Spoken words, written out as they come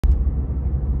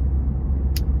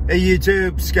Hey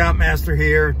YouTube, Scoutmaster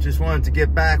here. Just wanted to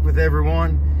get back with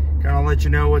everyone, kind of let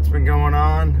you know what's been going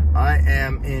on. I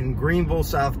am in Greenville,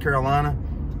 South Carolina,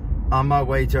 on my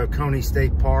way to Oconee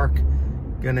State Park.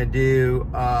 Gonna do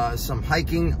some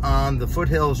hiking on the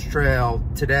Foothills Trail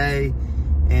today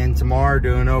and tomorrow,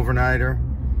 do an overnighter.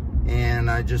 And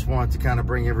I just want to kind of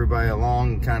bring everybody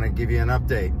along and kind of give you an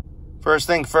update. First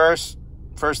thing first,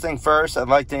 I'd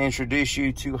like to introduce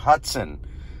you to Hudson.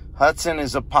 Hudson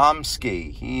is a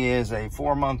Pomsky. He is a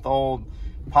 4-month-old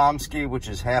Pomsky, which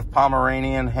is half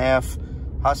Pomeranian, half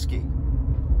Husky.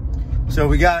 So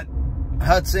we got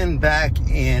Hudson back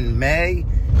in May.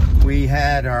 We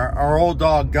had our old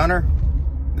dog Gunner,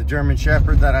 the German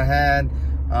Shepherd that I had.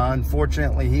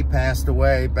 Unfortunately, he passed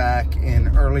away back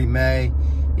in early May.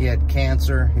 He had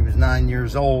cancer. He was 9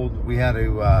 years old. We had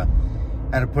to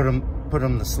put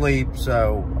him to sleep.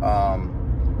 So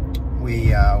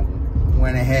we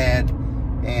went ahead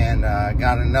and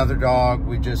got another dog.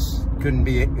 We just couldn't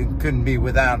be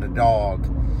without a dog.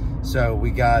 So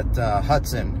we got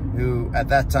Hudson, who at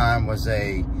that time was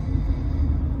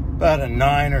about a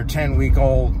 9 or 10 week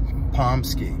old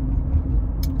Pomsky.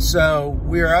 So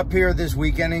we are up here this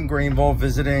weekend in Greenville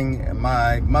visiting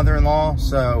my mother-in-law.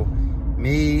 So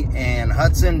me and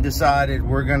Hudson decided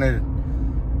we're gonna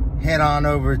head on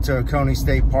over to Oconee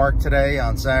State Park today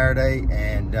on Saturday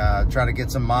and try to get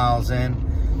some miles in.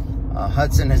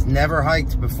 Hudson has never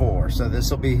hiked before, so this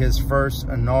will be his first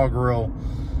inaugural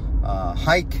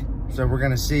hike. So we're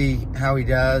gonna see how he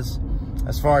does.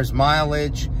 As far as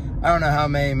mileage, I don't know how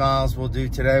many miles we'll do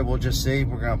today. We'll just see.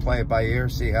 We're gonna play it by ear,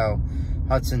 see how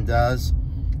Hudson does.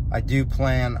 I do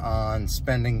plan on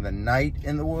spending the night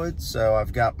in the woods, so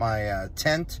I've got my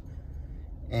tent,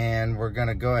 and we're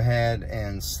gonna go ahead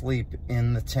and sleep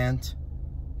in the tent.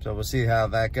 So we'll see how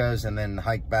that goes, and then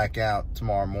hike back out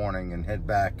tomorrow morning and head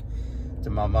back to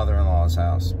my mother-in-law's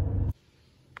house.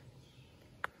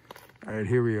 All right,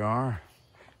 here we are,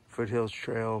 Foothills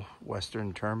Trail,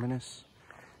 Western Terminus.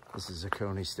 This is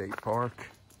Oconee State Park.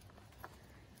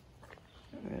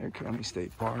 There, Oconee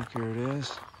State Park, here it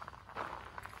is.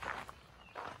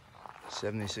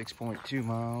 76.2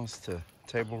 miles to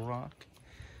Table Rock.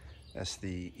 That's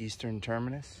the eastern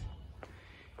terminus.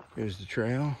 Here's the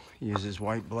trail. Uses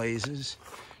white blazes,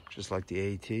 just like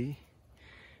the AT.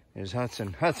 There's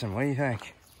Hudson. Hudson, what do you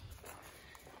think?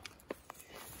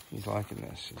 He's liking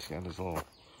this. He's got his little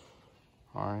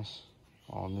harness,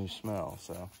 all new smell.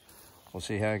 So we'll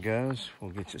see how it goes.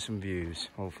 We'll get you some views,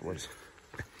 hopefully.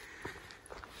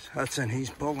 Hudson, he's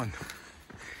pulling.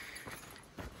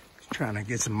 He's trying to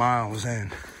get some miles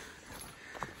in.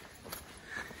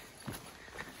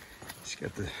 He's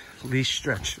got the leash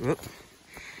stretched. Whoop.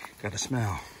 Got a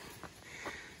smell.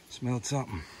 Smelled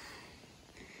something.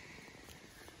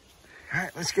 All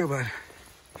right, let's go, bud.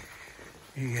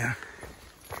 Here you go.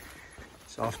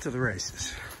 It's off to the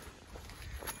races.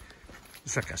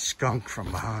 It's like a skunk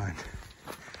from behind.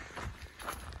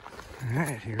 All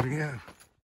right, here we go.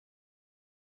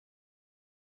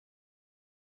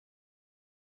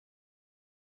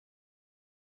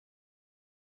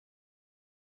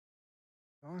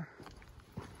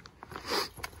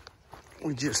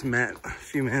 We just met a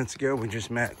few minutes ago. We just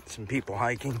met some people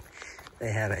hiking.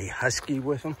 They had a husky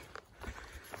with them.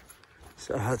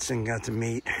 So Hudson got to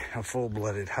meet a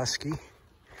full-blooded husky.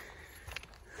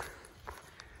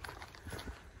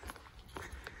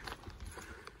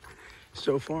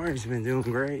 So far, he's been doing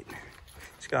great.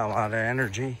 He's got a lot of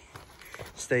energy.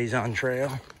 Stays on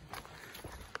trail.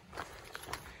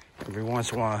 Every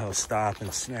once in a while, he'll stop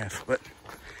and sniff, but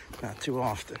not too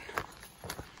often.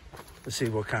 Let's see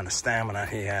what kind of stamina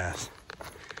he has.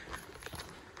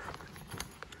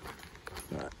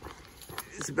 But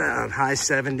it's about high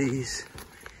 70s.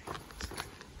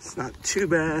 It's not too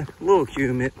bad, a little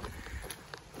humid,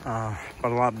 but a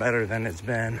lot better than it's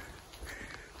been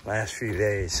last few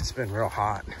days. It's been real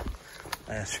hot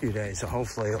last few days, so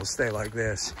hopefully it'll stay like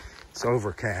this. It's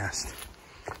overcast.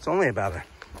 It's only about a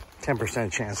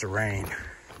 10% chance of rain.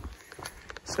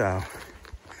 So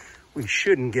we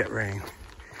shouldn't get rain.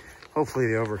 Hopefully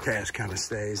the overcast kind of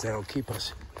stays. That'll keep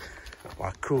us a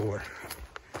lot cooler.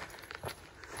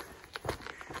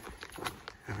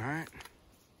 All right.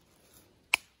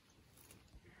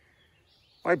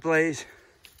 White blaze.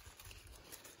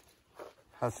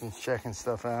 Hudson's checking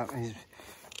stuff out. He's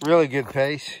really good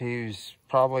pace. He was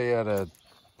probably at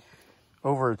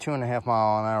over a 2.5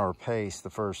 mile an hour pace the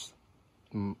first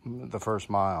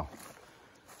mile.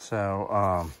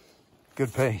 So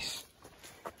good pace.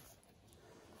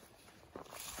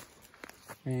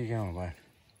 Where you going, bud?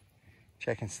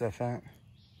 Checking stuff out?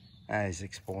 He's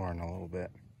exploring a little bit.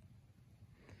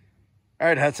 All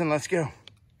right, Hudson, let's go.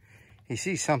 He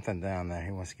sees something down there.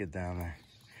 He wants to get down there.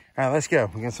 All right, let's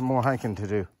go. We got some more hiking to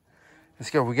do. Let's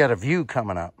go. We got a view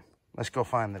coming up. Let's go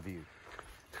find the view.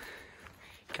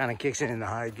 Kind of kicks it into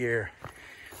high gear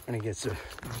when he gets a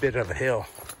bit of a hill.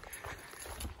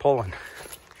 Pulling.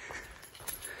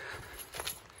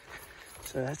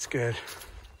 So that's good.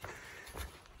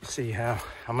 See how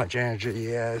much energy he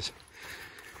has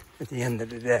at the end of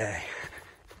the day.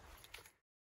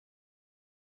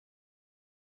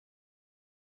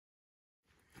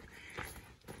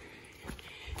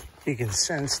 You can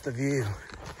sense the view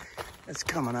that's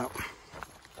coming up.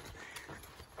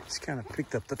 It's kind of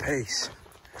picked up the pace.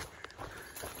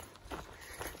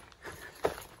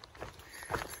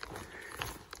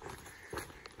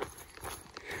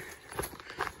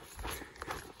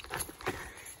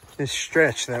 This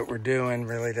stretch that we're doing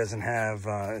really doesn't have,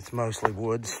 it's mostly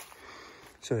woods.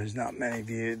 So there's not many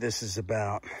views.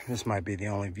 This might be the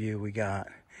only view we got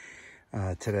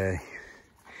today.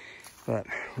 But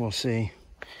we'll see.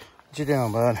 What you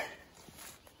doing, bud?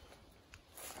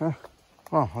 Huh?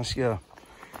 Come on, let's go.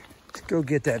 Let's go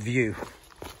get that view.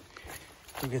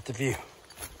 Go get the view.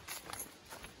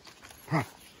 Huh.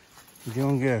 You're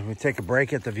doing good. We'll take a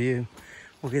break at the view.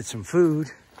 We'll get some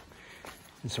food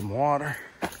and some water.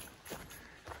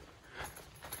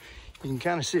 You can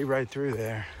kind of see right through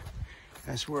there.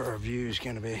 That's where our view is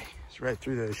going to be. It's right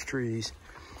through those trees.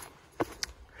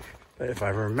 But if I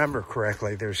remember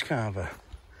correctly, there's kind of a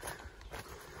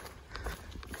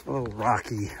little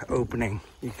rocky opening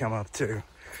you come up to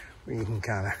where you can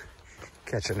kind of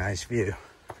catch a nice view.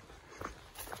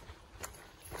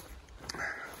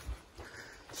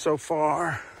 So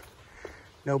far,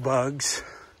 no bugs,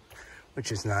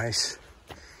 which is nice.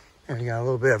 And we got a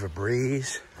little bit of a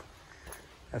breeze.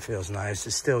 That feels nice.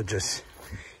 It's still just,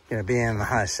 you know, being in the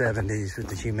high 70s with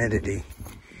the humidity,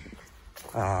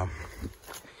 you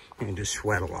can just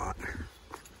sweat a lot.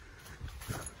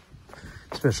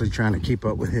 Especially trying to keep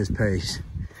up with his pace.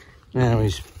 Now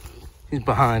he's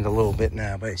behind a little bit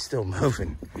now, but he's still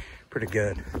moving pretty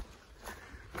good.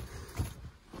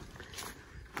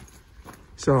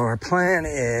 So our plan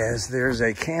is there's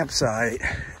a campsite,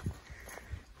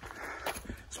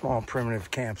 small primitive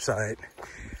campsite,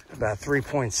 about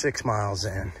 3.6 miles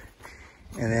in.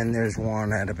 And then there's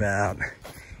one at about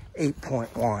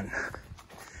 8.1.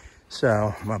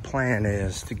 So my plan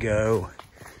is to go,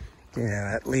 you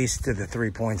know, at least to the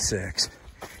 3.6.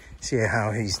 See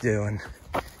how he's doing.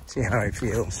 See how he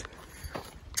feels.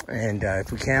 And if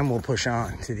we can, we'll push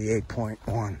on to the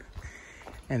 8.1.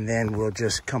 And then we'll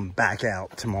just come back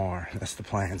out tomorrow. That's the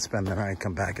plan. Spend the night,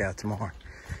 come back out tomorrow.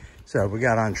 So we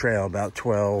got on trail about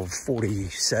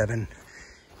 12:47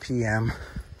 p.m.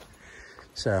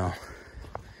 So,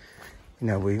 you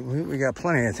know, we got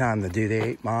plenty of time to do the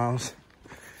 8 miles.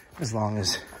 As long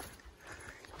as,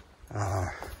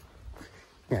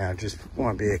 you know, just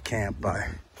want to be at camp by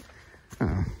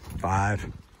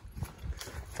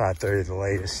 5:30 the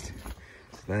latest.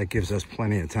 So that gives us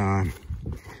plenty of time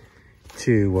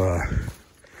to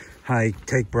hike,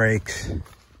 take breaks,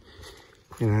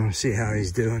 you know, see how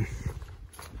he's doing.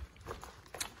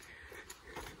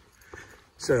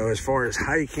 So as far as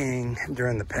hiking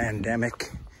during the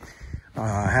pandemic,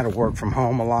 I had to work from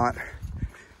home a lot.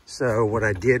 So what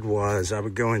I did was I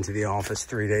would go into the office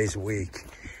 3 days a week.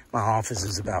 My office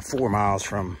is about 4 miles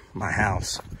from my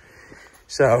house.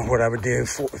 So what I would do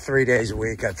 3 days a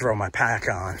week, I'd throw my pack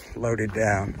on, load it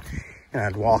down, and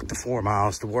I'd walk the 4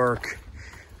 miles to work.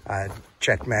 I'd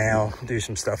check mail, do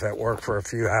some stuff at work for a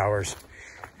few hours,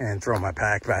 and throw my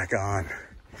pack back on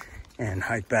and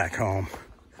hike back home.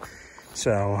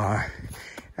 So I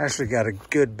actually got a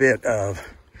good bit of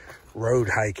road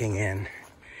hiking in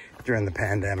during the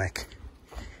pandemic.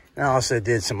 And I also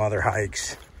did some other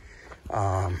hikes,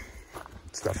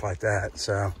 stuff like that.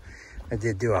 So I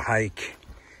did do a hike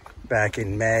back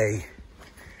in May,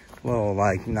 a little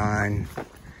like 9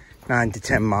 to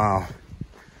 10 mile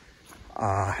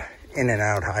in and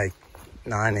out hike,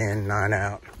 9 in, 9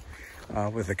 out,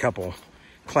 with a couple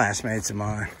classmates of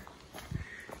mine.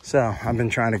 So I've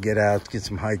been trying to get out, get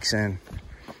some hikes in.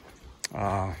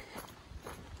 As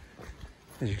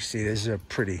you can see,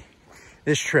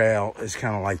 this trail is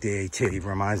kind of like the AT. It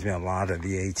reminds me a lot of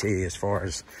the AT as far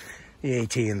as the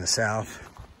AT in the south.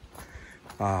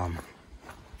 And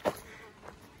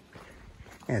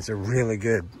it's a really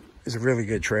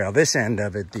good trail. This end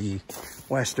of it, the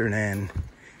western end,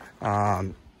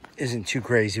 isn't too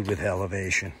crazy with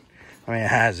elevation. I mean, it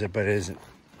has it, but it isn't,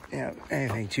 you know,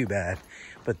 anything too bad.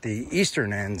 But the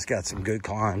eastern end's got some good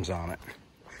climbs on it.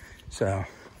 So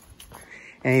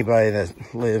anybody that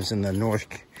lives in the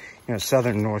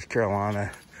southern North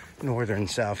Carolina, northern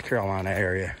South Carolina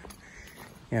area,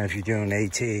 You know, if you're doing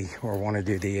AT or want to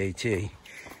do the AT,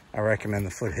 I recommend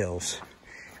the Foothills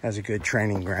as a good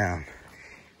training ground.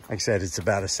 Like I said, it's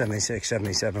about a 76,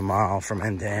 77 mile from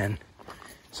end to end.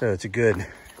 So it's a good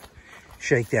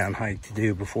shakedown hike to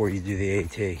do before you do the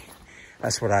AT.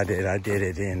 That's what I did. I did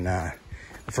it in the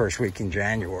first week in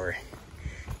January.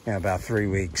 You know, about 3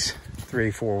 weeks,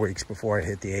 4 weeks before I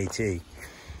hit the AT.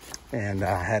 And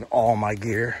I had all my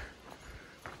gear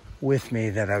with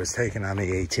me that I was taking on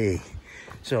the AT.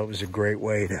 So it was a great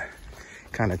way to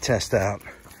kind of test out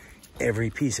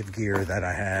every piece of gear that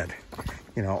I had,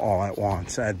 you know, all at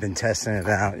once. I'd been testing it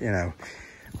out, you know,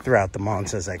 throughout the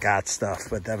months as I got stuff,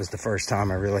 but that was the first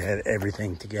time I really had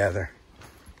everything together.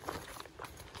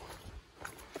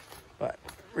 But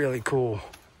really cool,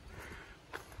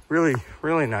 really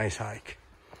nice hike.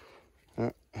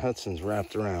 Hudson's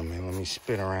wrapped around me. Let me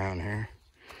spin around here.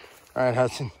 All right,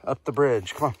 Hudson, up the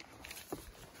bridge. Come on.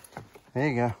 There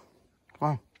you go. Come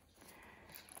on.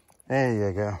 There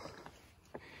you go.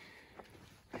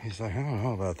 He's like, I don't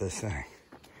know about this thing.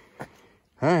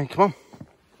 All right, come on.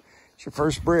 It's your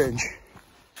first bridge.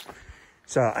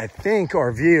 So I think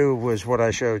our view was what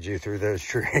I showed you through those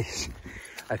trees.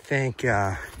 I think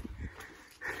I'd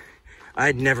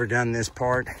never done this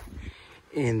part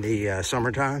in the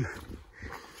summertime.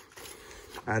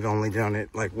 I'd only done it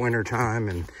like wintertime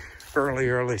and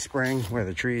early spring where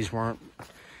the trees weren't,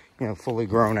 you know, fully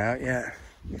grown out yet.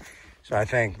 So I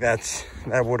think that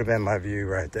would have been my view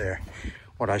right there.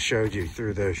 What I showed you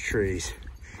through those trees.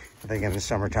 I think in the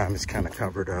summertime it's kind of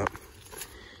covered up.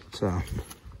 So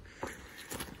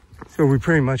we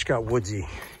pretty much got woodsy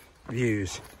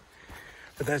views,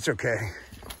 but that's okay.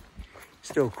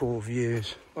 Still cool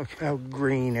views. Look how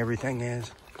green everything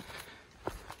is.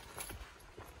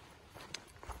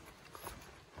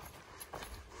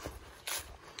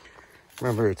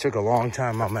 Remember, it took a long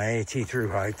time on my AT through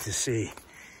hike to see,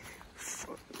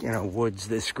 you know, woods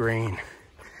this green.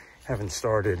 Haven't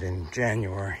started in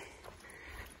January.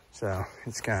 So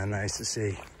it's kind of nice to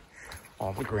see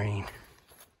all the green.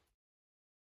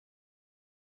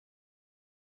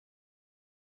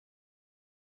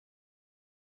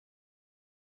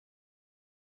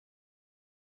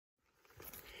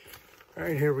 All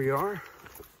right, here we are.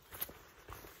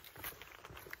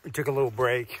 We took a little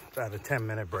break, about a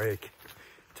 10-minute break.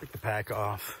 Took the pack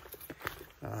off.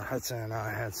 Hudson and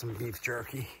I had some beef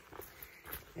jerky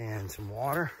and some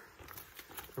water.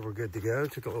 So we're good to go.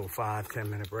 Took a little 5-10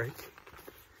 minute break.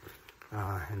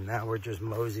 And now we're just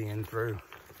moseying through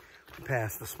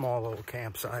past the small little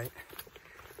campsite.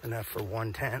 Enough for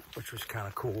one tent, which was kind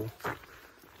of cool.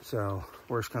 So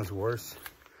worst comes to worst,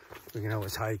 we can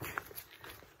always hike,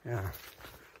 yeah,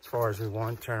 as far as we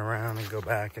want, turn around and go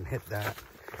back and hit that.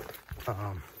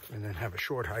 And then have a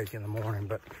short hike in the morning,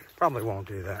 but probably won't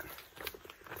do that.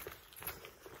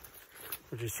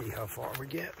 We'll just see how far we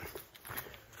get.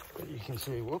 But you can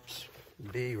see, whoops,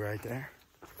 B right there.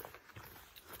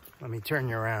 Let me turn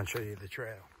you around, show you the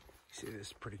trail. See, this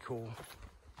is pretty cool.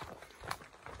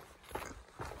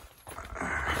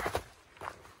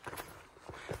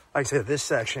 Like I said, this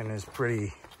section is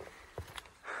pretty,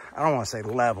 I don't want to say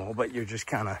level, but you're just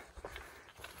kind of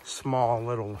small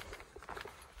little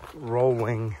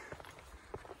rolling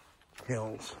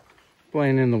hills.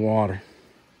 Playing in the water.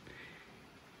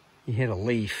 You hit a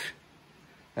leaf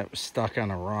that was stuck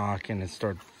on a rock and it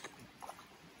started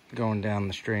going down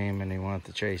the stream and he wanted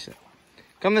to chase it.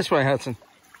 Come this way, Hudson.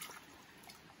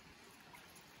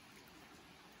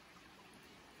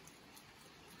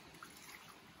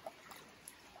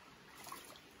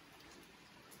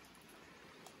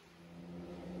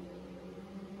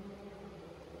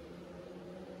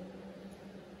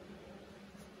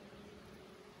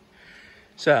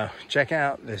 So, check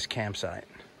out this campsite.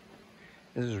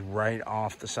 This is right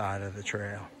off the side of the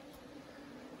trail.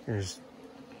 There's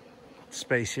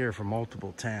space here for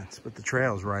multiple tents, but the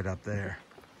trail's right up there.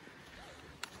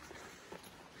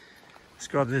 Let's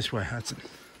go up this way, Hudson.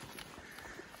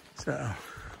 So,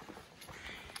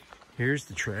 here's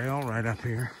the trail right up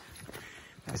here.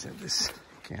 Like I said, this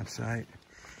campsite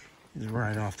is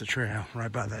right off the trail,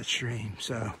 right by that stream.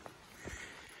 So,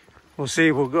 we'll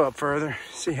see. We'll go up further,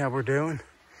 see how we're doing.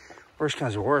 Worst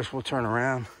comes to worst, we'll turn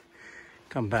around,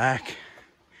 come back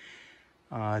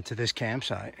to this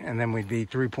campsite, and then we'd be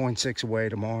 3.6 away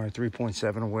tomorrow,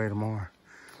 3.7 away tomorrow.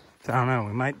 So I don't know,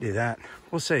 we might do that.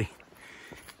 We'll see.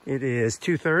 It is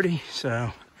 2:30,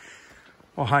 so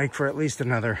we'll hike for at least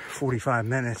another 45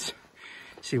 minutes,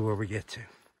 see where we get to.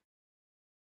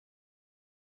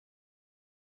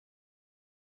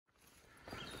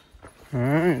 All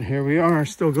right, here we are,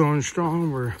 still going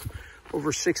strong. We're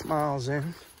over 6 miles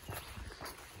in.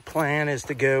 plan is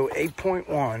to go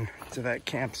 8.1 to that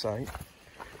campsite.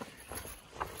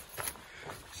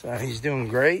 So he's doing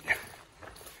great.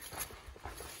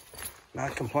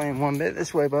 Not complaining one bit.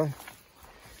 This way, bud.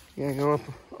 You're gonna go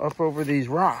up over these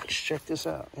rocks. Check this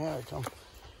out. Yeah, I come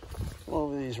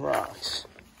over these rocks.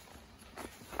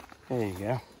 There you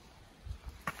go.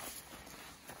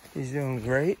 He's doing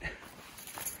great.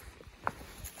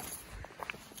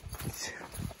 It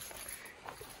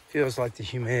feels like the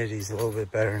humidity's a little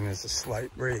bit better and there's a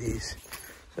slight breeze.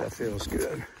 So that feels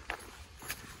good.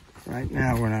 Right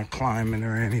now we're not climbing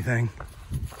or anything.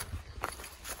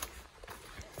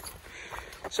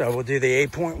 So we'll do the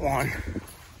 8.1.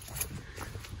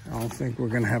 I don't think we're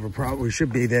gonna have a problem. We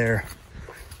should be there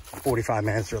 45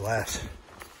 minutes or less.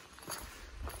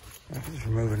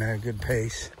 We're moving at a good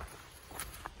pace.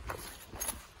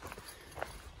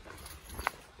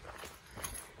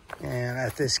 And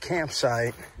at this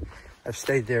campsite, I've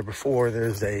stayed there before.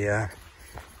 There's a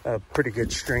pretty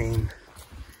good stream.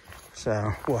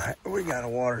 So we got a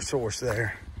water source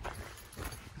there,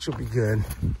 which will be good.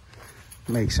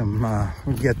 Make some,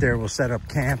 when we get there, we'll set up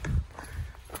camp,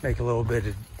 make a little bit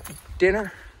of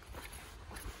dinner.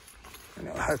 I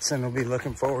know Hudson will be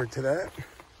looking forward to that.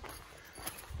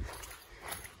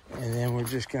 And then we're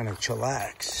just gonna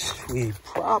chillax. We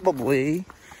probably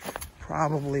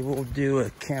will do a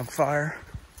campfire.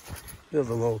 Build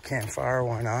a little campfire,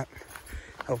 why not?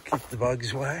 Help keep the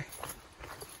bugs away.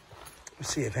 We'll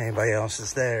see if anybody else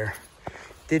is there.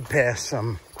 Did pass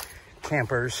some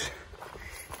campers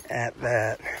at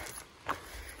that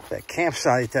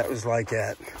campsite that was like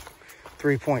at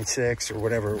 3.6 or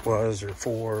whatever it was, or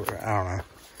 4, I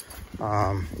don't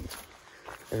know.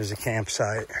 There was a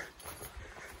campsite.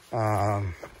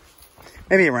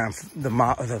 Maybe around the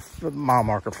mile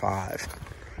marker 5.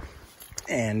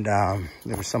 And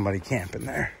there was somebody camping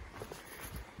there.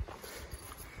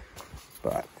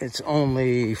 But it's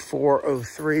only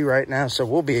 4:03 right now, so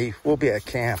we'll be at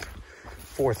camp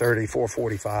 4:30,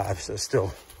 4:45, so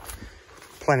still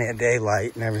plenty of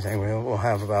daylight and everything. We'll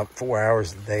have about 4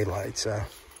 hours of daylight, so.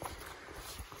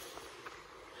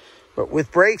 But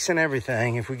with breaks and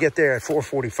everything, if we get there at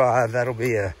 4:45, that'll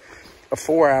be a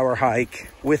 4-hour hike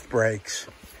with breaks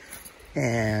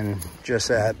and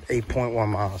just at 8.1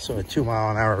 miles, so a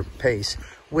 2-mile-an-hour pace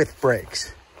with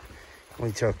breaks.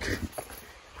 We took,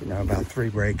 about 3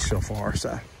 breaks so far,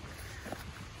 so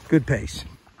good pace.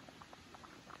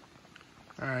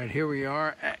 All right, here we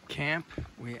are at camp.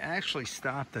 We actually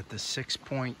stopped at the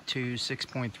 6.2,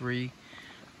 6.3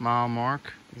 mile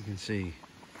mark. You can see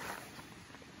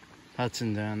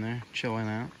Hudson down there chilling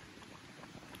out,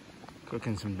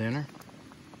 cooking some dinner.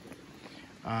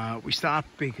 We stopped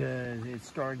because it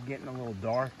started getting a little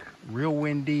dark, real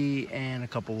windy, and a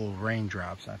couple little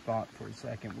raindrops. I thought for a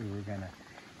second we were gonna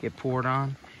get poured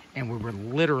on, and we were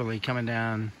literally coming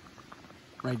down,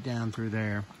 right down through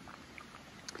there,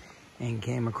 and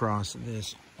came across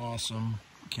this awesome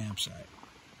campsite.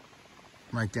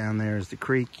 Right down there is the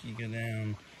creek. You go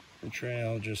down the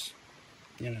trail just,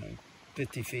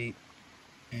 50 feet,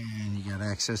 and you got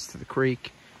access to the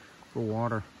creek for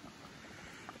water.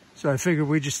 So I figured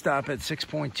we'd just stop at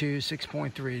 6.2,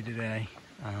 6.3 today.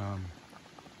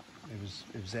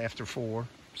 It was after 4,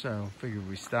 so figured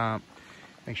we stop,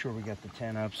 make sure we got the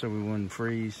tent up so we wouldn't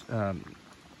freeze,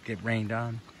 get rained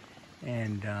on,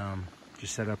 and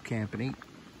just set up camp and eat.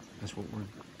 That's what we're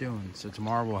doing. So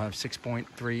tomorrow we'll have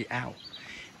 6.3 out,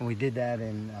 and we did that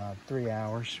in 3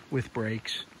 hours with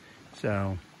breaks.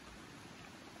 So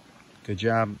good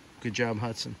job,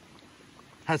 Hudson.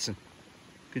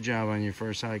 Good job on your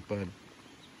first hike, bud.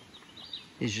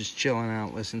 He's just chilling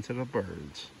out, listening to the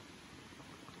birds.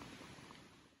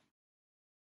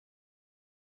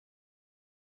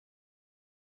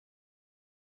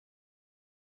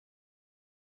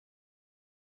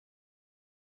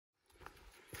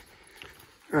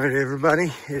 All right,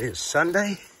 everybody, it is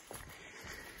Sunday.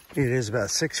 It is about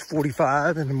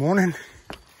 6:45 in the morning.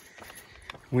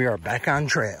 We are back on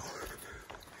trail.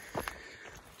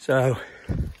 So,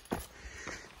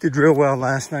 did real well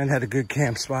last night, had a good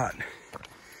camp spot.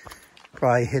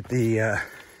 Probably hit the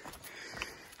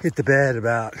bed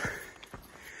about,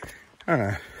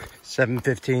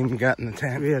 7:15, we got in the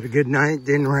tent. We had a good night,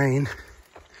 didn't rain.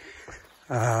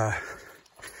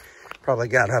 Probably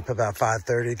got up about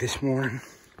 5:30 this morning.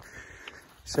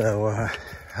 So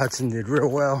Hudson did real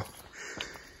well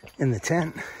in the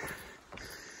tent.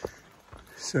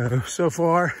 So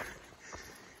far,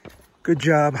 good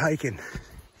job hiking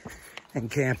and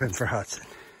camping for Hudson.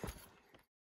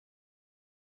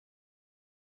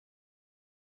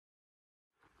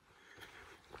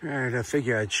 All right, I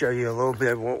figure I'd show you a little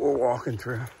bit of what we're walking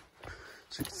through.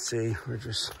 As you can see, we're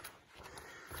just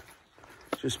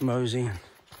moseying.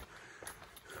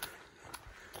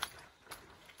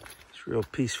 It's real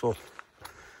peaceful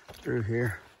through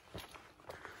here.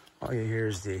 All you hear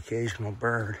is the occasional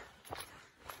bird.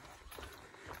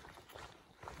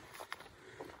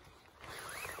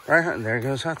 Right, there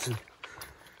goes Hudson.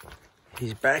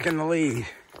 He's back in the lead.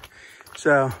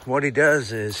 So what he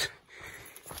does is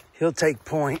he'll take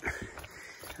point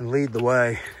and lead the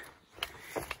way,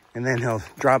 and then he'll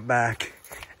drop back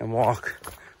and walk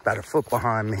about a foot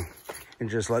behind me and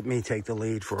just let me take the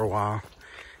lead for a while,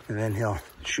 and then he'll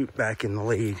shoot back in the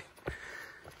lead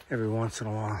every once in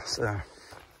a while. So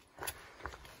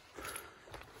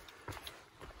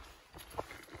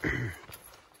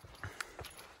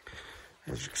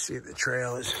as you can see, the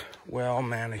trail is well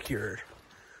manicured.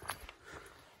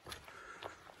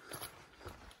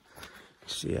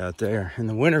 See out there, in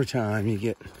the wintertime, you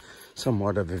get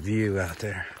somewhat of a view out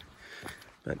there.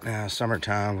 But now,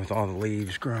 summertime, with all the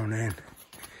leaves grown in,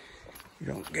 you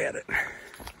don't get it.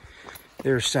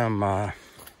 There's some, on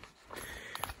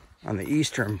the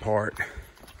eastern part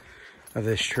of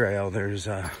this trail, there's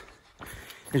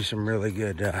some really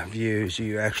good views.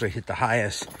 You actually hit the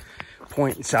highest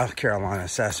point in South Carolina,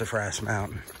 Sassafras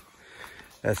Mountain.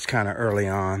 That's kind of early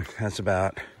on. That's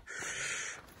about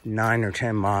 9 or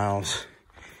 10 miles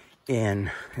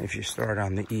in if you start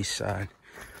on the east side.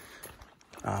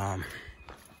 And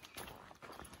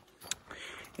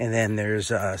then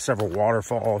there's several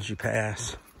waterfalls you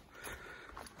pass.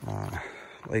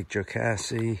 Lake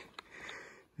Jocassee.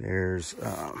 There's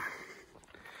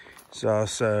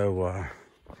also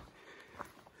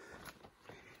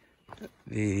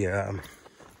you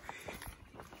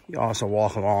also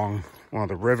walk along one of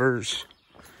the rivers,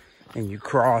 and you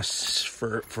cross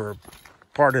for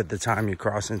part of the time you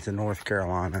cross into North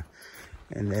Carolina.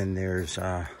 And then there's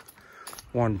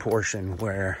one portion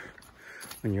where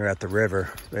when you're at the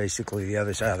river, basically the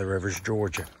other side of the river is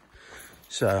Georgia.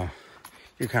 So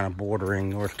you're kind of bordering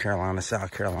North Carolina,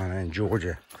 South Carolina, and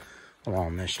Georgia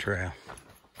along this trail.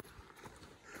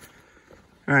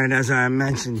 All right, as I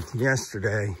mentioned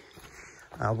yesterday,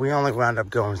 we only wound up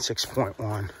going 6.1.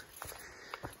 Like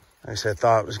I said,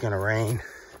 thought it was going to rain,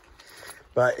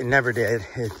 but it never did.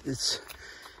 It's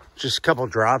just a couple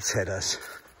drops hit us.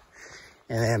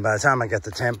 And then by the time I got the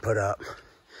tent put up,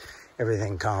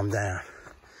 everything calmed down.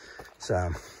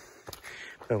 So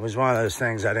it was one of those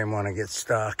things I didn't want to get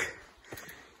stuck,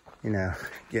 you know,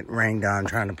 getting rained on,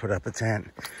 trying to put up a tent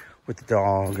with the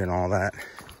dog and all that.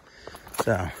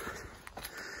 So,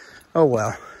 oh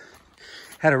well.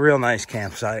 Had a real nice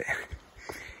campsite.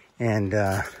 And,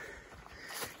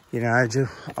 you know,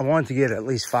 I wanted to get at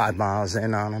least 5 miles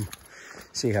in on him.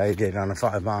 See how he did on a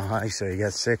 5-mile hike. So he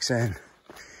got 6 in.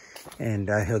 And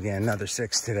he'll get another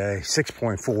 6 today.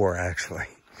 6.4 actually.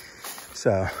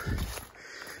 So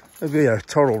it'll be a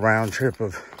total round trip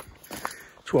of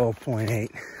 12.8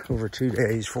 over 2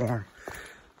 days for him.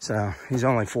 So he's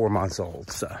only 4 months old.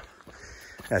 So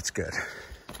that's good.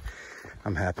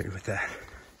 I'm happy with that.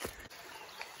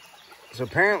 So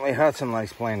apparently Hudson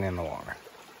likes playing in the water.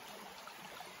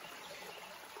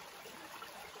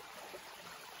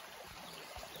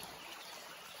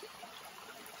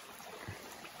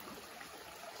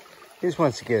 He just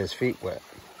wants to get his feet wet,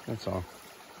 that's all.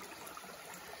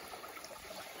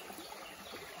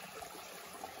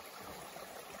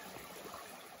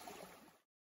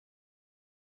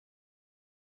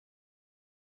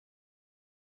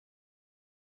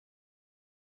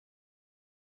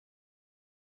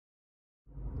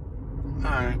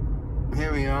 Alright,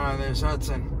 here we are, there's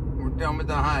Hudson. We're done with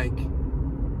the hike,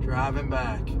 driving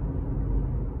back.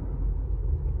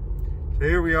 So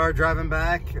here we are driving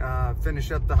back,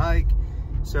 finished up the hike.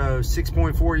 So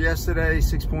 6.4 yesterday,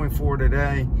 6.4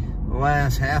 today. The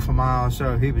last half a mile or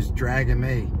so, he was dragging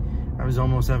me. I was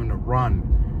almost having to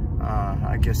run.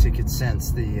 I guess he could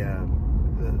sense the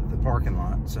parking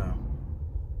lot. So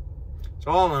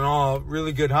all in all,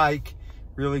 really good hike,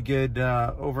 really good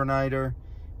overnighter.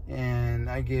 And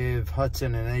I give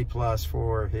Hudson an A+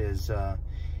 for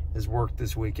his work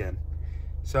this weekend.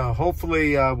 So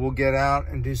hopefully we'll get out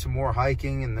and do some more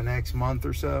hiking in the next month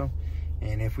or so.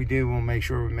 And if we do, we'll make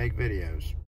sure we make videos.